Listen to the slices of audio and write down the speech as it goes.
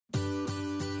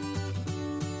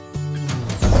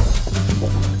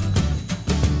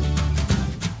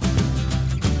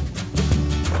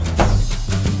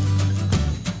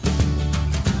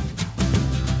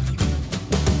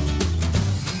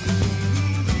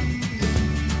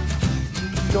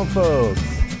How's it going,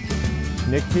 folks?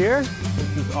 Nick here.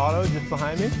 This is Otto just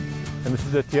behind me, and this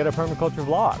is the Toyota Permaculture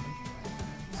vlog.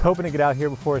 I was hoping to get out here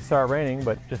before it started raining,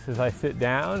 but just as I sit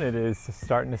down, it is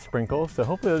starting to sprinkle, so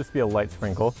hopefully it'll just be a light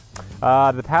sprinkle.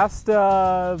 The past 3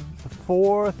 or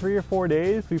 4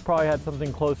 days, we've probably had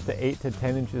something close to 8 to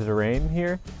 10 inches of rain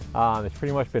here. It's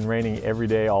pretty much been raining every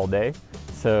day, all day.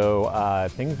 So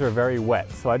things are very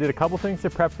wet. So I did a couple things to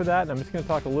prep for that, and I'm just going to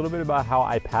talk a little bit about how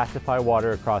I pacify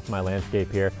water across my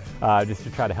landscape here, just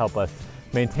to try to help us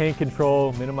maintain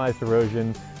control, minimize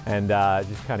erosion, and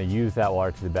just kind of use that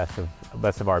water to the best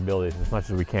of our abilities as much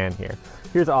as we can here.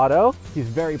 Here's Otto. He's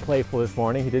very playful this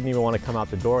morning. He didn't even want to come out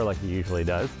the door like he usually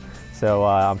does. So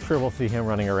I'm sure we'll see him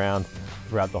running around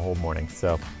throughout the whole morning.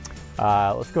 So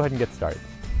let's go ahead and get started.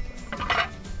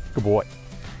 Good boy.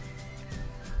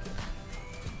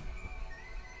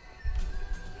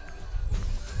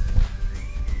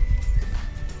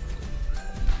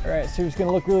 All right, so we're just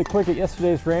gonna look really quick at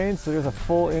yesterday's rain. So there's a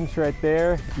full inch right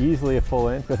there, easily a full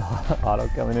inch with Otto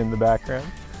coming in the background.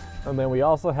 And then we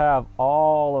also have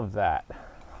all of that,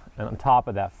 and on top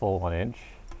of that full 1 inch.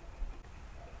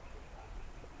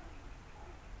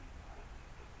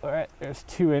 All right, there's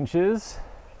 2 inches.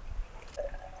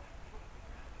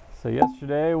 So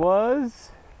yesterday was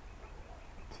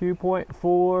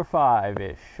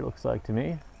 2.45-ish, looks like to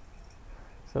me.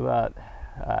 So about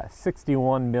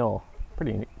 61 mil.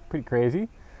 Pretty crazy.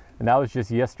 And that was just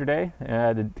yesterday.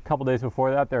 And a couple days before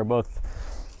that, they were both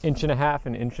 1.5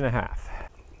 and 1.5 inches.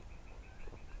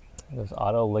 There's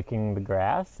Otto licking the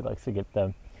grass. He likes to get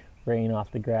the rain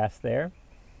off the grass there.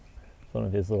 It's one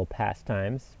of his little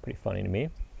pastimes. Pretty funny to me.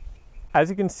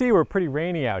 As you can see, we're pretty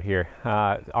rainy out here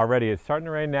already. It's starting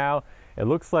to rain now. It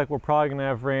looks like we're probably gonna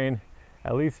have rain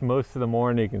at least most of the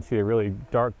morning. You can see the really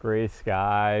dark gray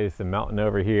skies, the mountain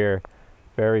over here.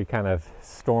 Very kind of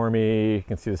stormy. You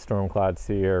can see the storm clouds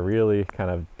here, really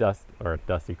kind of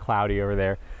dusty, cloudy over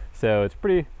there. So it's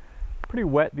pretty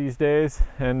wet these days,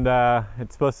 and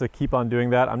it's supposed to keep on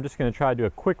doing that. I'm just going to try to do a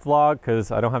quick vlog because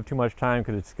I don't have too much time,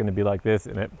 because it's going to be like this,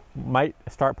 and it might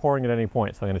start pouring at any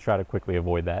point. So I'm going to try to quickly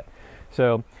avoid that.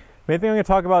 So main thing I'm going to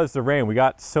talk about is the rain. We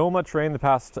got so much rain the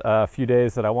past few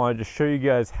days that I wanted to show you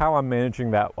guys how I'm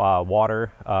managing that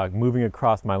water moving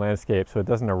across my landscape so it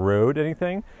doesn't erode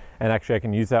anything. And actually I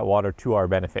can use that water to our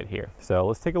benefit here. So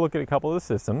let's take a look at a couple of the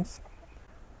systems.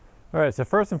 All right, so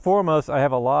first and foremost, I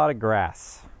have a lot of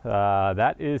grass.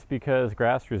 That is because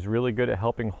grass is really good at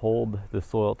helping hold the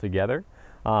soil together.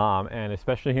 And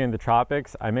especially here in the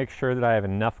tropics, I make sure that I have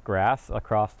enough grass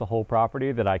across the whole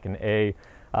property that I can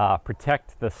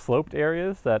protect the sloped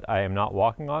areas that I am not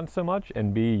walking on so much,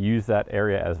 and B, use that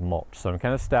area as mulch. So I'm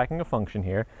kind of stacking a function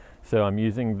here. So I'm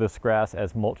using this grass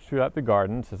as mulch throughout the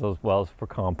gardens, as well as for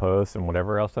compost and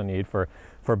whatever else I need for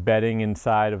bedding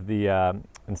inside of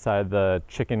the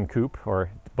chicken coop,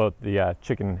 or both the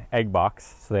chicken egg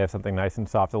box, so they have something nice and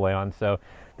soft to lay on. So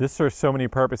this serves so many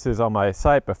purposes on my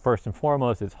site, but first and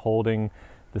foremost, it's holding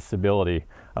the stability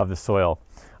of the soil,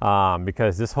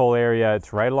 because this whole area,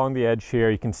 it's right along the edge here.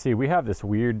 You can see we have this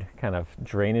weird kind of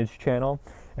drainage channel.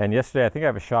 And yesterday, I think I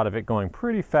have a shot of it going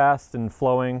pretty fast and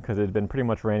flowing, because it had been pretty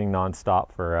much raining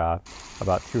nonstop for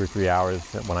about 2 or 3 hours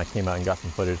when I came out and got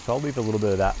some footage. So I'll leave a little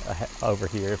bit of that over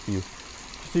here so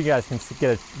you guys can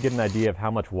get an idea of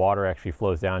how much water actually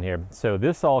flows down here. So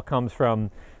this all comes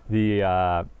from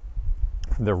the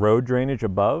road drainage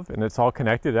above, and it's all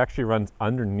connected. It actually runs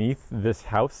underneath this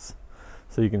house.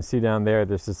 So you can see down there,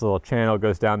 there's this little channel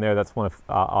goes down there. That's one of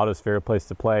Otto's favorite place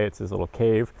to play. It's this little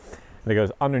cave. And it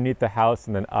goes underneath the house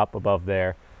and then up above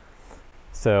there.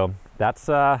 So that's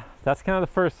kind of the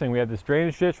first thing. We have this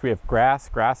drainage ditch. We have grass.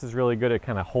 Grass is really good at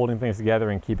kind of holding things together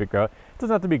and keep it grow. It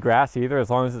doesn't have to be grass either, as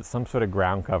long as it's some sort of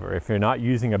ground cover. If you're not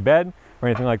using a bed or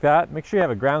anything like that, make sure you have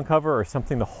a ground cover or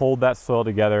something to hold that soil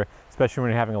together, especially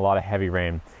when you're having a lot of heavy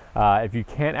rain. If you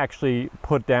can't actually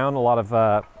put down a lot of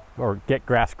or get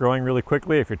grass growing really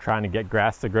quickly, if you're trying to get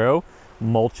grass to grow,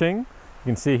 mulching. You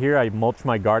can see here I mulch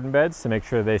my garden beds to make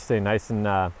sure they stay nice and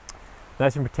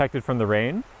protected from the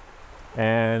rain.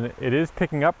 And it is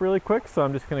picking up really quick, so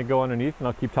I'm just going to go underneath, and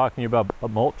I'll keep talking to you about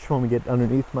mulch when we get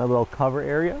underneath my little cover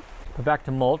area. But back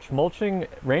to mulch. Mulching,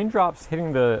 raindrops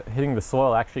hitting the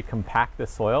soil actually compact the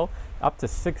soil up to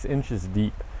 6 inches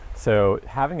deep. So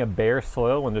having a bare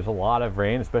soil when there's a lot of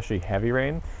rain, especially heavy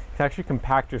rain, can actually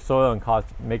compact your soil and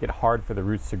make it hard for the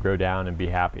roots to grow down and be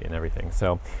happy and everything.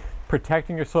 So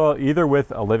protecting your soil either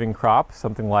with a living crop,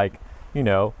 something like, you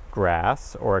know,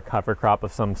 grass, or a cover crop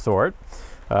of some sort.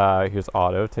 Here's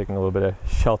Otto taking a little bit of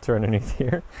shelter underneath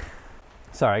here.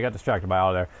 Sorry, I got distracted by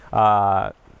Otto there.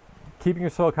 keeping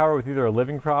your soil covered with either a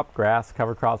living crop, grass,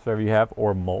 cover crops, whatever you have,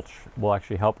 or mulch will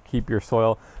actually help keep your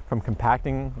soil from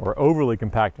compacting or overly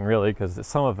compacting, really, because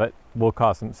some of it will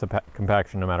cause some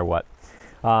compaction no matter what.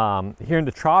 Here in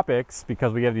the tropics,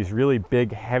 because we have these really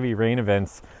big, heavy rain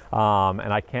events,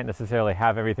 and I can't necessarily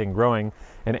have everything growing,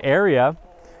 an area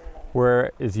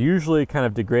where is usually kind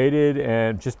of degraded,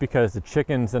 and just because the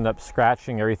chickens end up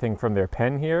scratching everything from their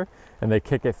pen here and they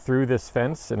kick it through this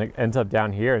fence and it ends up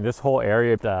down here, and this whole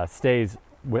area stays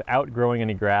without growing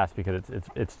any grass because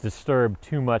it's disturbed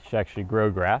too much to actually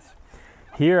grow grass.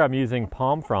 Here I'm using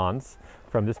palm fronds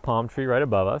from this palm tree right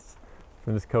above us,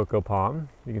 from this cocoa palm.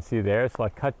 You can see there. So I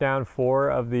cut down four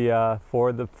of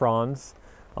the fronds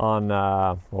on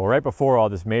well, right before all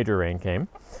this major rain came,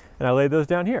 and I laid those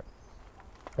down here.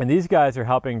 And these guys are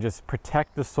helping just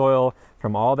protect the soil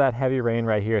from all that heavy rain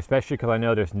right here, especially because I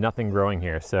know there's nothing growing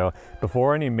here. So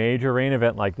before any major rain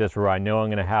event like this, where I know I'm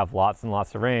going to have lots and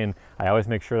lots of rain, I always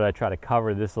make sure that I try to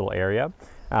cover this little area.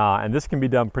 And this can be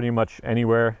done pretty much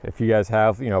anywhere. If you guys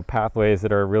have, you know, pathways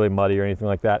that are really muddy or anything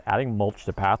like that, adding mulch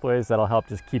to pathways, that'll help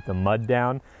just keep the mud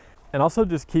down. And also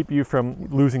just keep you from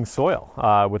losing soil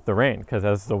with the rain, because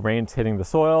as the rain's hitting the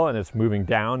soil and it's moving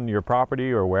down your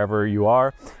property or wherever you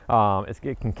are,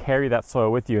 it can carry that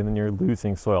soil with you, and then you're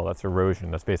losing soil. That's erosion.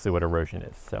 That's basically what erosion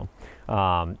is. So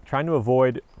trying to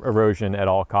avoid erosion at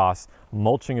all costs.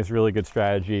 Mulching is a really good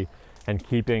strategy, and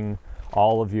keeping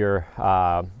all of your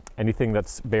anything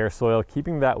that's bare soil,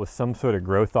 keeping that with some sort of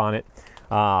growth on it.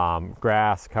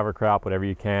 Grass, cover crop, whatever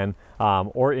you can,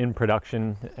 or in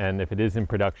production. And if it is in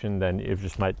production, then it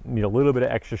just might need a little bit of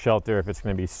extra shelter if it's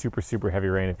going to be super, super heavy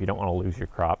rain, if you don't want to lose your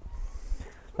crop.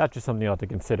 That's just something you have to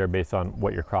consider based on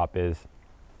what your crop is.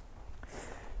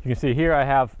 You can see here I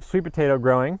have sweet potato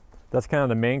growing. That's kind of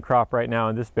the main crop right now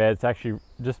in this bed. It's actually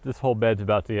just, this whole bed's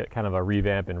about to get kind of a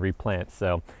revamp and replant.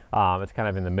 So it's kind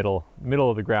of in the middle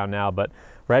of the ground now. But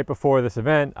right before this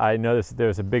event, I noticed that there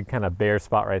was a big kind of bare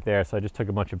spot right there. So I just took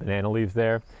a bunch of banana leaves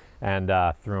there and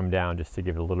threw them down just to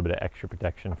give it a little bit of extra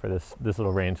protection for this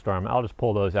little rainstorm. I'll just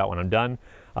pull those out when I'm done,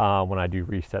 when I do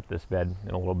reset this bed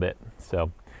in a little bit.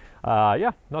 So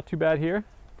yeah, not too bad here.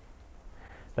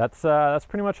 That's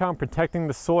pretty much how I'm protecting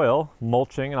the soil,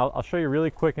 mulching, and I'll show you really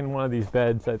quick in one of these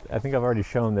beds. I think I've already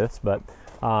shown this, but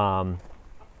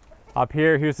up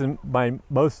here, here's my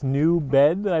most new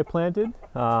bed that I planted.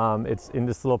 It's in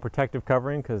this little protective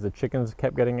covering because the chickens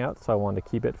kept getting out, so I wanted to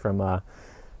keep it from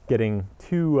getting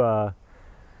too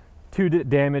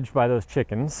damaged by those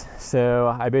chickens.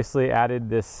 So I basically added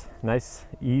this nice,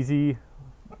 easy,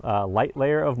 light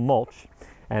layer of mulch.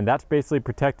 And that's basically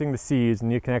protecting the seeds, and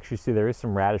you can actually see there is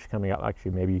some radish coming up.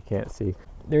 Actually, maybe you can't see.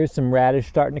 There is some radish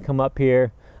starting to come up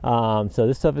here. So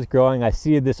this stuff is growing. I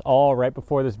seeded this all right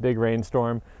before this big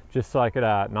rainstorm, just so I could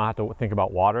not have to think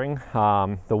about watering.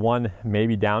 The one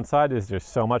maybe downside is there's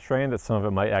so much rain that some of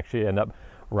it might actually end up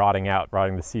rotting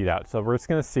the seed out. So we're just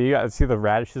gonna see. I see the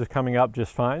radishes are coming up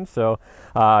just fine. So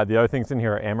the other things in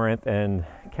here are amaranth and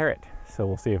carrot. So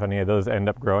we'll see if any of those end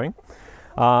up growing.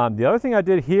 The other thing I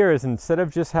did here is, instead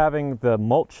of just having the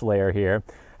mulch layer here,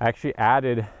 I actually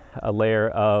added a layer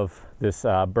of this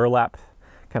burlap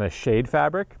kind of shade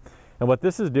fabric. And what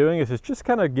this is doing is it's just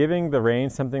kind of giving the rain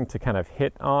something to kind of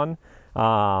hit on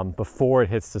before it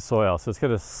hits the soil. So it's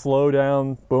going to slow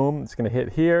down, boom, it's going to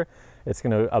hit here, it's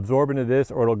going to absorb into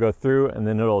this, or it'll go through and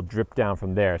then it'll drip down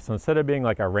from there. So instead of being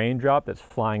like a raindrop that's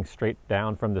flying straight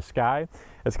down from the sky,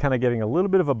 it's kind of giving a little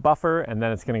bit of a buffer, and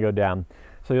then it's going to go down.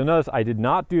 So you'll notice I did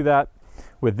not do that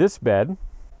with this bed.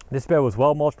 This bed was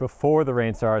well mulched before the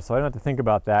rain started, so I don't have to think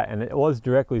about that, and it was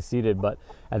directly seeded. But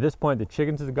at this point, the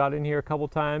chickens have got in here a couple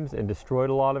times and destroyed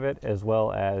a lot of it, as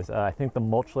well as I think the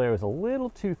mulch layer is a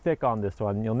little too thick on this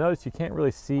one. You'll notice you can't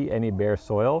really see any bare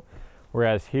soil,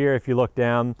 whereas here, if you look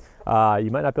down,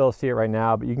 you might not be able to see it right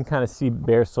now, but you can kind of see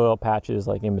bare soil patches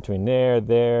like in between there.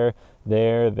 You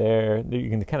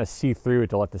can kind of see through it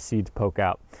to let the seeds poke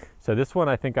out. So this one,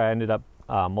 I think I ended up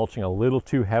mulching a little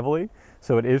too heavily,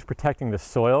 so it is protecting the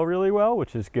soil really well,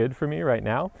 which is good for me right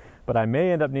now, but I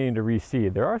may end up needing to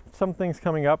reseed. There are some things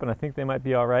coming up, and I think they might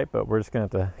be all right, but we're just going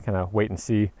to have to kind of wait and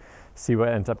see what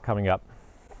ends up coming up.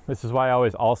 This is why I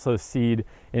always also seed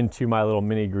into my little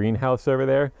mini greenhouse over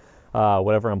there.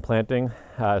 Whatever I'm planting,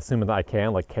 assuming that I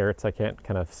can, like carrots I can't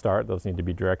kind of start, those need to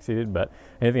be direct seeded, but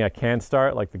anything I can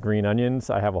start, like the green onions,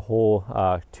 I have a whole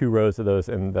 2 rows of those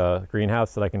in the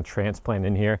greenhouse that I can transplant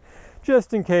in here,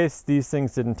 just in case these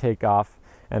things didn't take off,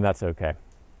 and that's okay.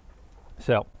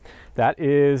 So that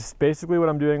is basically what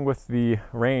I'm doing with the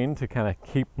rain to kind of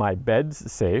keep my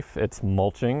beds safe. It's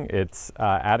mulching, it's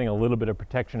adding a little bit of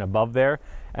protection above there,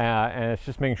 and it's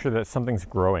just making sure that something's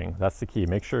growing. That's the key.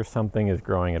 Make sure something is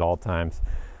growing at all times.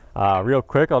 Real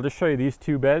quick, I'll just show you these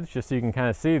two beds just so you can kind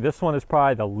of see. This one is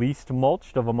probably the least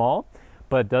mulched of them all,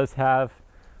 but it does have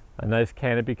a nice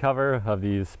canopy cover of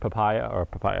these papaya.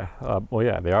 Well,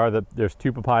 yeah, they are. There's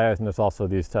two papayas, and there's also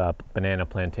these banana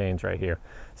plantains right here.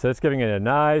 So it's giving it a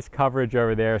nice coverage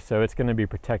over there, so it's going to be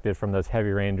protected from those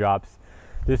heavy raindrops.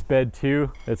 This bed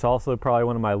too, it's also probably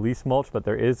one of my least mulched, but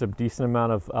there is a decent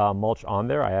amount of mulch on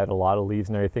there. I had a lot of leaves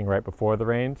and everything right before the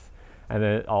rains, and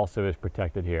then it also is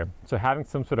protected here. So having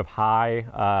some sort of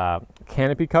high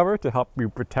canopy cover to help you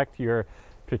protect your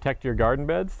garden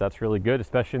beds, that's really good,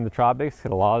 especially in the tropics,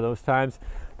 because a lot of those times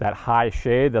that high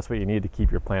shade, that's what you need to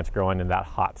keep your plants growing in that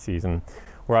hot season.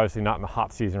 We're obviously not in the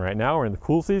hot season right now, we're in the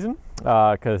cool season,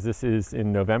 because this is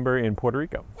in November in Puerto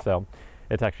Rico. So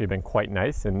it's actually been quite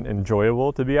nice and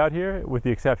enjoyable to be out here, with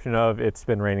the exception of it's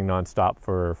been raining nonstop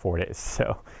for 4 days.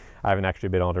 So I haven't actually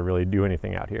been able to really do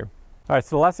anything out here. All right,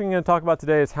 so the last thing I'm going to talk about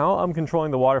today is how I'm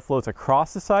controlling the water flows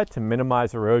across the site to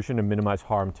minimize erosion and minimize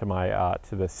harm to my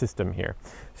to the system here.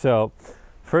 So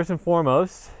first and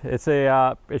foremost, it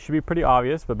should be pretty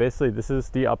obvious, but basically this is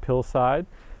the uphill side,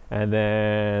 and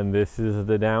then this is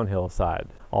the downhill side.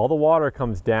 All the water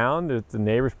comes down. There's the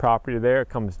neighbor's property there. It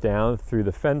comes down through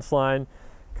the fence line,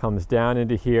 comes down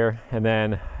into here, and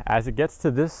then as it gets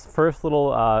to this first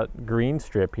little green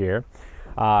strip here,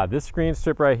 this green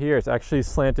strip right here is actually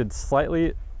slanted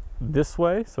slightly this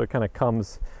way, so it kind of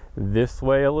comes this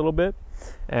way a little bit,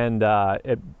 and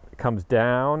it comes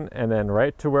down, and then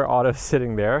right to where Otto's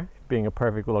sitting there, being a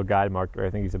perfect little guide marker. I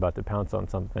think he's about to pounce on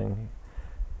something.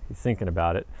 He's thinking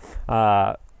about it.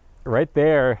 Right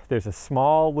there, there's a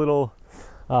small little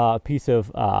piece of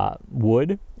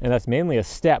wood, and that's mainly a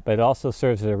step, but it also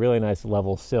serves as a really nice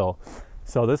level sill.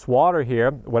 So this water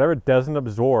here, whatever doesn't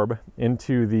absorb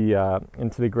into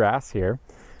the grass here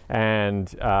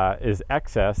and is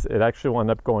excess, it actually will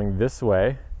end up going this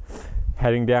way,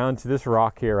 heading down to this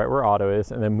rock here, right where Otto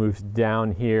is, and then moves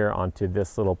down here onto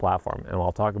this little platform. And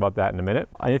I'll talk about that in a minute.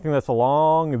 Anything that's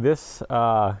along this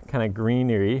kind of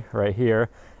greenery right here,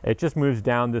 it just moves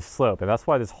down this slope. And that's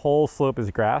why this whole slope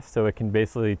is grass, so it can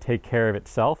basically take care of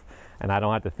itself, and I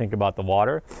don't have to think about the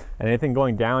water. And anything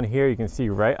going down here, you can see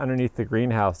right underneath the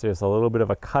greenhouse, there's a little bit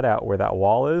of a cutout where that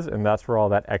wall is, and that's where all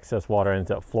that excess water ends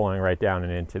up flowing right down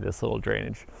and into this little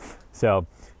drainage. So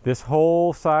this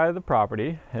whole side of the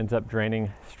property ends up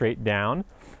draining straight down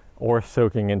or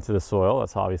soaking into the soil.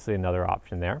 That's obviously another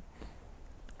option there.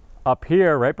 Up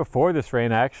here, right before this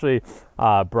rain, I actually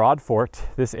broad forked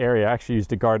this area. I actually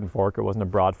used a garden fork. It wasn't a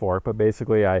broad fork, but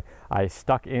basically I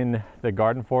stuck in the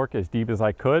garden fork as deep as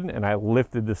I could, and I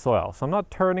lifted the soil. So I'm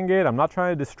not turning it. I'm not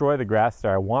trying to destroy the grass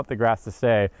there. I want the grass to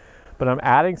stay, but I'm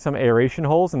adding some aeration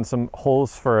holes and some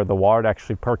holes for the water to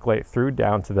actually percolate through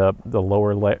down to the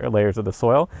lower layers of the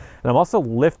soil. And I'm also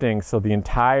lifting, so the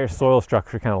entire soil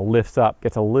structure kind of lifts up,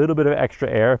 gets a little bit of extra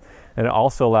air, and it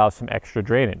also allows some extra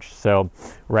drainage. So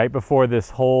right before this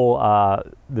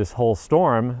whole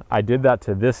storm, I did that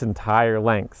to this entire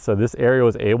length. So this area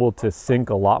was able to sink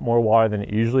a lot more water than it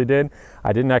usually did.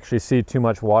 I didn't actually see too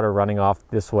much water running off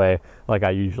this way like I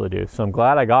usually do. So I'm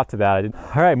glad I got to that.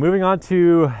 All right, moving on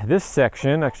to this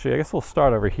section. Actually, I guess we'll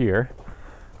start over here.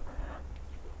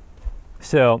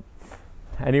 So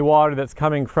any water that's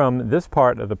coming from this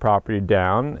part of the property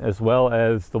down, as well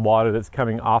as the water that's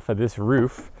coming off of this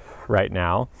roof right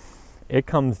now, it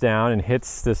comes down and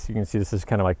hits this. You can see this is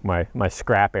kind of like my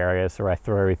scrap area, so I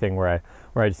throw everything where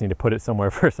I just need to put it somewhere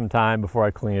for some time before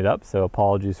I clean it up. So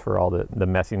apologies for all the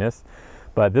messiness.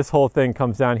 But this whole thing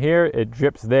comes down here, it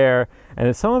drips there, and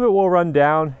then some of it will run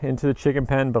down into the chicken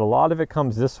pen, but a lot of it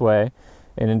comes this way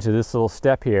and into this little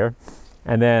step here.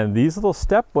 And then these little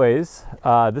stepways,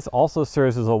 this also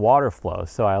serves as a water flow.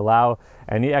 So I allow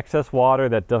any excess water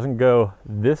that doesn't go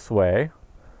this way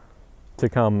to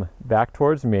come back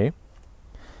towards me,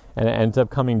 and it ends up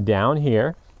coming down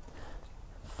here,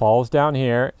 falls down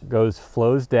here,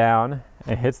 flows down,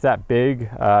 and hits that big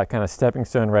kind of stepping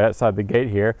stone right outside the gate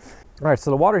here. All right,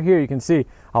 so the water here, you can see,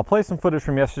 I'll play some footage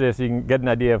from yesterday so you can get an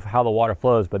idea of how the water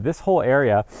flows, but this whole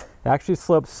area actually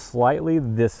slopes slightly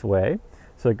this way.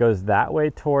 So it goes that way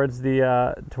towards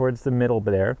the middle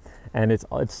there, and it's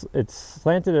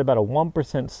slanted at about a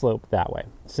 1% slope that way.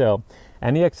 So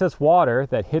any excess water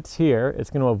that hits here,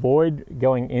 it's going to avoid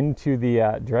going into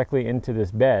directly into this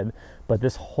bed, but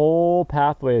this whole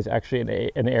pathway is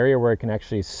actually an area where it can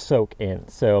actually soak in.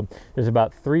 So there's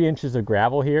about 3 inches of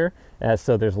gravel here,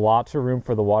 so there's lots of room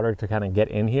for the water to kind of get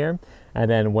in here. And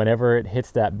then whenever it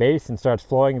hits that base and starts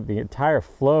flowing, the entire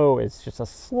flow is just a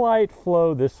slight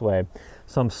flow this way.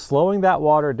 So I'm slowing that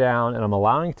water down and I'm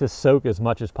allowing it to soak as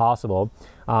much as possible.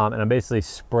 And I'm basically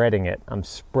spreading it. I'm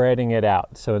spreading it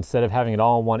out. So instead of having it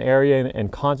all in one area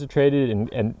and concentrated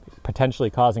and potentially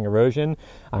causing erosion,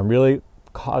 I'm really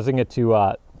causing it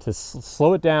to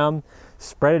slow it down,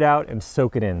 spread it out, and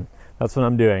soak it in. That's what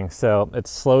I'm doing. So it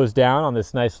slows down on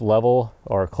this nice level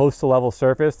or close to level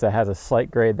surface that has a slight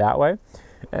grade that way.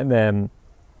 And then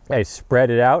I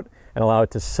spread it out and allow it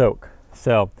to soak.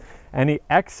 So any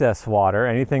excess water,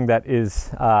 anything that is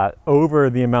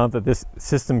over the amount that this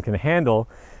system can handle,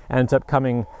 ends up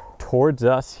coming towards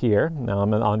us here. Now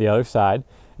I'm on the other side.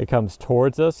 It comes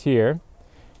towards us here.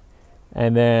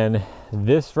 And then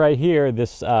this right here,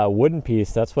 this wooden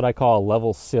piece, that's what I call a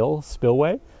level sill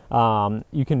spillway.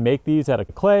 You can make these out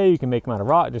of clay, you can make them out of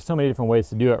rock. There's so many different ways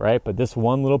to do it, right? But this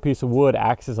one little piece of wood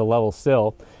acts as a level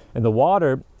sill, and the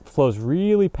water flows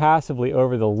really passively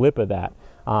over the lip of that.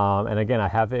 And again, I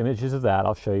have images of that.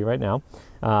 I'll show you right now.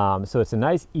 So it's a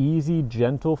nice, easy,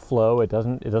 gentle flow. It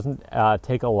doesn't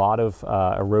take a lot of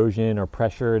erosion or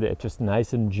pressure. It's just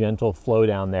nice and gentle flow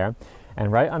down there. And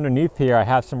right underneath here, I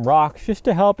have some rocks just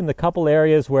to help in the couple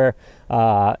areas where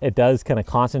it does kind of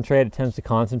concentrate. It tends to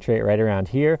concentrate right around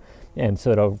here. And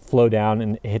so it'll flow down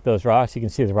and hit those rocks. You can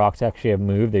see the rocks actually have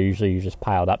moved. They're usually just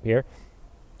piled up here.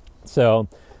 So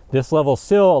this level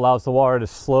sill allows the water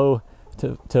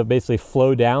to basically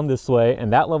flow down this way.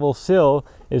 And that level sill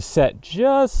is set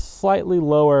just slightly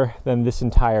lower than this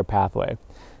entire pathway.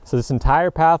 So this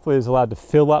entire pathway is allowed to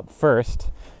fill up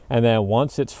first. And then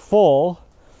once it's full,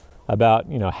 about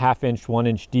 ½ inch, 1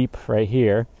 inch deep right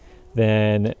here,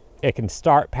 then it can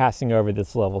start passing over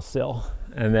this level sill.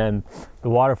 And then the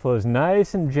water flows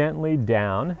nice and gently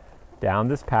down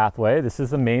this pathway. This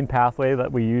is the main pathway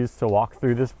that we use to walk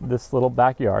through this little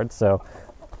backyard. So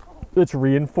it's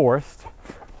reinforced.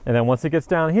 And then once it gets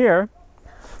down here,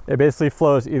 it basically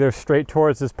flows either straight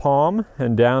towards this palm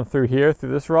and down through here,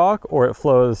 through this rock, or it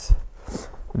flows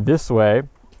this way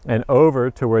and over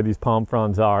to where these palm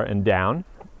fronds are and down.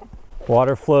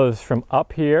 Water flows from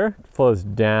up here, flows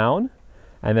down,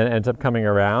 and then ends up coming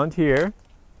around here,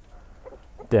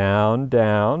 down,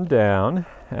 down, down,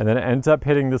 and then it ends up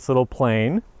hitting this little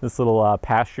plain, this little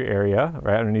pasture area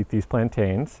right underneath these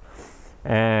plantains.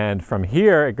 And from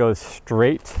here, it goes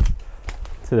straight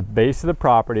to the base of the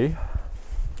property,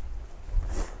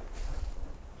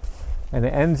 and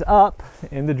it ends up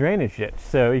in the drainage ditch.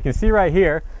 So you can see right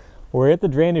here, we're at the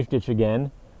drainage ditch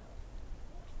again.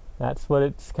 That's what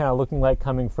it's kind of looking like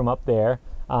coming from up there.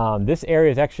 This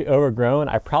area is actually overgrown.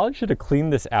 I probably should have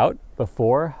cleaned this out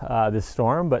before this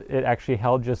storm, but it actually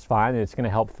held just fine, and it's going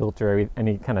to help filter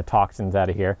any kind of toxins out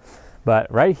of here.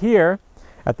 But right here,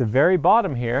 at the very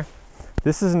bottom here,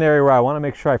 this is an area where I want to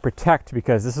make sure I protect,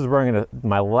 because this is where I'm going to,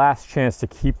 my last chance to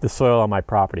keep the soil on my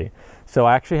property. So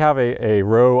I actually have a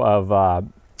row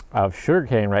of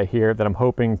sugarcane right here that I'm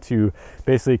hoping to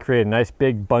basically create a nice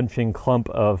big bunching clump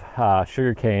of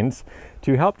sugar canes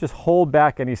to help just hold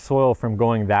back any soil from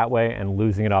going that way and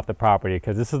losing it off the property,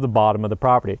 because this is the bottom of the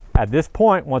property. At this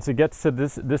point, once it gets to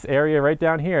this area right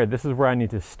down here, this is where I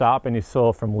need to stop any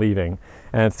soil from leaving.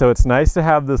 And so it's nice to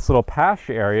have this little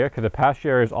pasture area, because the pasture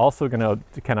area is also going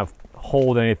to kind of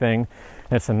hold anything.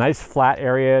 And it's a nice flat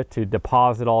area to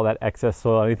deposit all that excess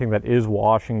soil, anything that is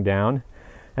washing down.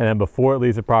 And then before it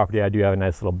leaves the property, I do have a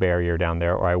nice little barrier down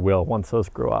there, or I will once those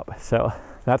grow up. So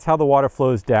that's how the water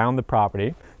flows down the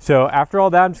property. So after all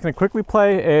that, I'm just going to quickly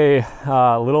play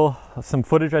some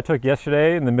footage I took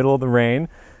yesterday in the middle of the rain.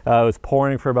 It was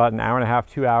pouring for about an hour and a half,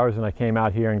 2 hours, and I came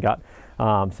out here and got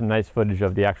some nice footage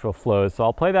of the actual flows. So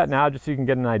I'll play that now just so you can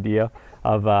get an idea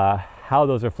of how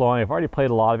those are flowing. I've already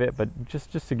played a lot of it, but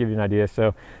just to give you an idea.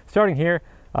 So starting here,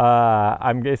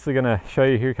 I'm basically going to show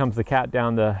you, here comes the cat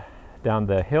down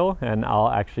the hill, and I'll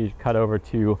actually cut over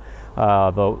to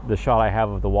the shot I have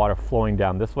of the water flowing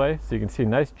down this way. So you can see a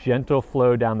nice gentle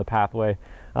flow down the pathway,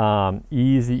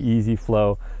 easy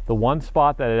flow. The one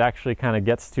spot that it actually kind of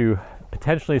gets to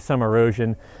potentially some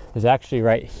erosion is actually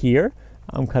right here.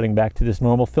 I'm cutting back to this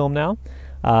normal film now.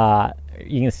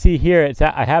 You can see here,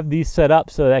 I have these set up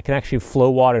so that I can actually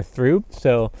flow water through.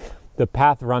 So the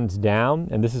path runs down,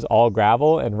 and this is all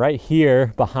gravel, and right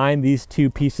here behind these two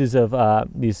pieces of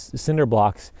these cinder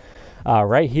blocks,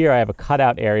 right here I have a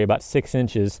cutout area about 6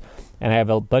 inches, and I have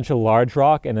a bunch of large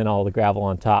rock and then all the gravel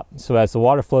on top. So as the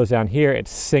water flows down here, it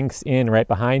sinks in right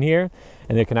behind here,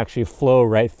 and it can actually flow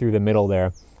right through the middle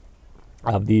there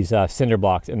of these cinder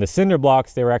blocks. And the cinder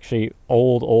blocks, they were actually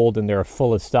old, and they're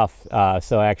full of stuff.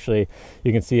 So actually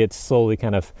you can see it's slowly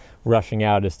kind of rushing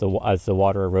out as the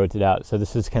water erodes it out. So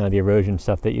this is kind of the erosion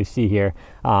stuff that you see here.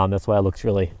 That's why it looks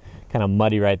really kind of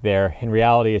muddy right there. In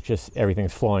reality, it's just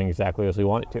everything's flowing exactly as we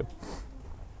want it to.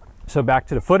 So back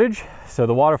to the footage. So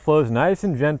the water flows nice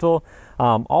and gentle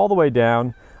all the way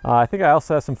down. I think I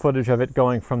also have some footage of it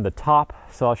going from the top,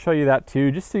 so I'll show you that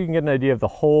too, just so you can get an idea of the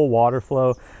whole water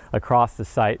flow across the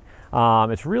site.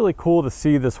 It's really cool to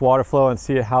see this water flow and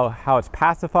see how it's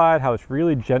pacified, how it's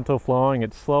really gentle flowing,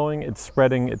 it's slowing, it's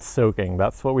spreading, it's soaking.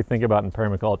 That's what we think about in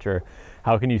permaculture.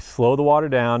 How can you slow the water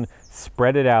down,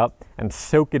 spread it out, and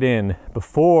soak it in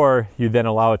before you then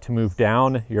allow it to move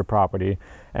down your property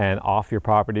and off your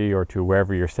property or to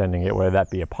wherever you're sending it, whether that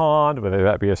be a pond, whether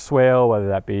that be a swale, whether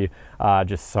that be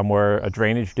just somewhere, a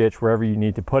drainage ditch, wherever you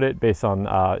need to put it based on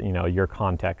you know, your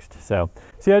context. So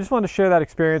yeah, I just wanted to share that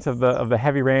experience of the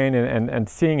heavy rain and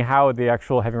seeing how the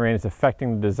actual heavy rain is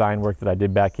affecting the design work that I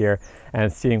did back here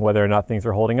and seeing whether or not things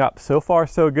are holding up. So far,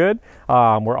 so good.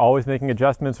 We're always making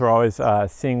adjustments. We're always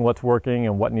seeing what's working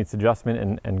and what needs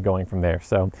adjustment and going from there.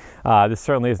 So this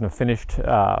certainly isn't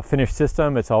a finished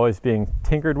system. It's always being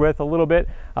tinkered with a little bit,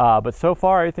 but so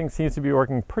far everything seems to be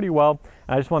working pretty well.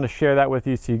 And I just want to share that with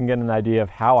you so you can get an idea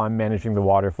of how I'm managing the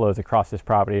water flows across this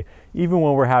property, even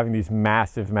when we're having these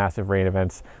massive rain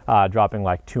events, dropping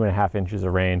like 2.5 inches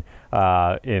of rain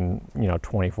in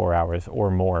 24 hours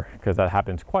or more, because that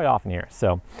happens quite often here.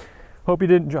 So hope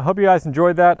you guys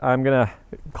enjoyed that. I'm gonna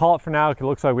call it for now because it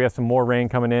looks like we have some more rain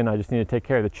coming in. I just need to take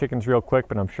care of the chickens real quick,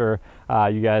 but I'm sure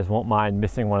you guys won't mind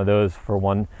missing one of those for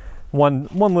one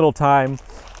little time.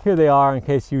 Here they are in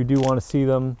case you do want to see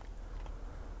them.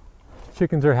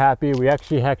 Chickens are happy. We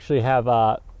actually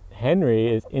have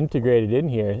Henry is integrated in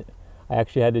here. I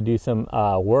actually had to do some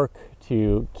work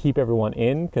to keep everyone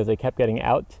in because they kept getting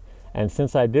out, and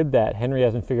since I did that, Henry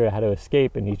hasn't figured out how to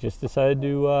escape and he's just decided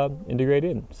to integrate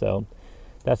in. So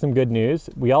that's some good news.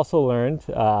 We also learned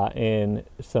in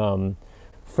some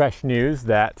fresh news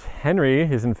that Henry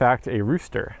is in fact a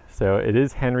rooster. So it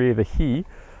is Henry the he.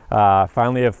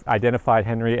 Finally have identified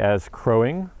Henry as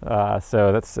crowing,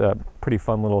 so that's a pretty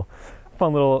fun little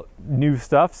new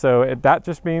stuff. So that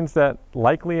just means that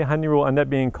likely Henry will end up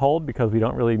being culled because we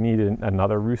don't really need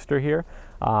another rooster here,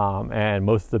 and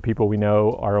most of the people we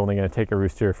know are only going to take a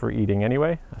rooster for eating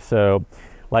anyway. So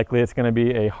likely it's going to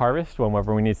be a harvest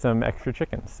whenever we need some extra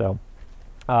chickens. So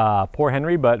poor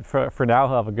Henry, but for now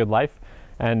he'll have a good life.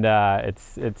 And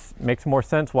it makes more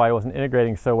sense why he wasn't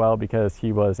integrating so well, because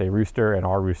he was a rooster and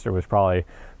our rooster was probably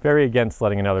very against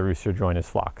letting another rooster join his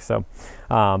flock. So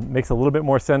makes a little bit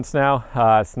more sense now.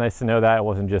 It's nice to know that it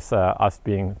wasn't just us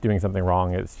doing something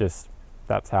wrong. It's just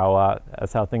that's how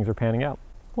things are panning out.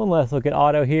 One last look at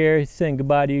Otto here. He's saying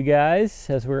goodbye to you guys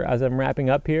as I'm wrapping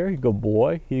up here. Good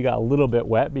boy. He got a little bit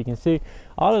wet, but you can see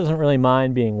Otto doesn't really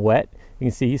mind being wet. You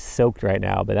can see he's soaked right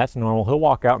now, but that's normal. He'll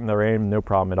walk out in the rain, no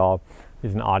problem at all.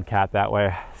 He's an odd cat that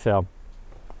way. So,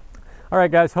 all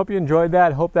right, guys, hope you enjoyed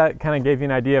that. Hope that kind of gave you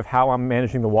an idea of how I'm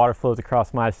managing the water flows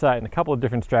across my site and a couple of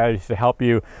different strategies to help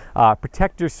you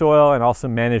protect your soil and also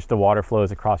manage the water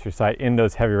flows across your site in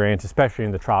those heavy rains, especially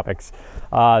in the tropics.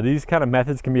 These kind of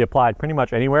methods can be applied pretty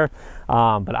much anywhere,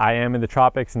 but I am in the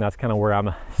tropics, and that's kind of where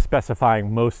I'm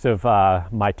specifying most of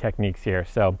my techniques here.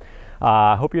 So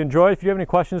hope you enjoyed. If you have any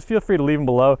questions, feel free to leave them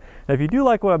below. And if you do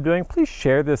like what I'm doing, please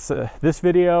share this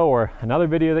video or another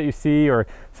video that you see, or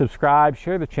subscribe,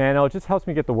 share the channel. It just helps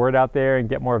me get the word out there and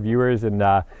get more viewers, and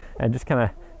just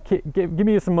kind of give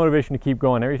me some motivation to keep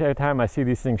going. Every time I see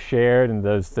these things shared and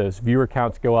those viewer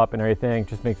counts go up and everything, it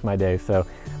just makes my day. So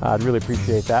I'd really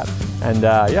appreciate that. And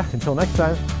yeah, until next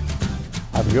time,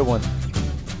 have a good one.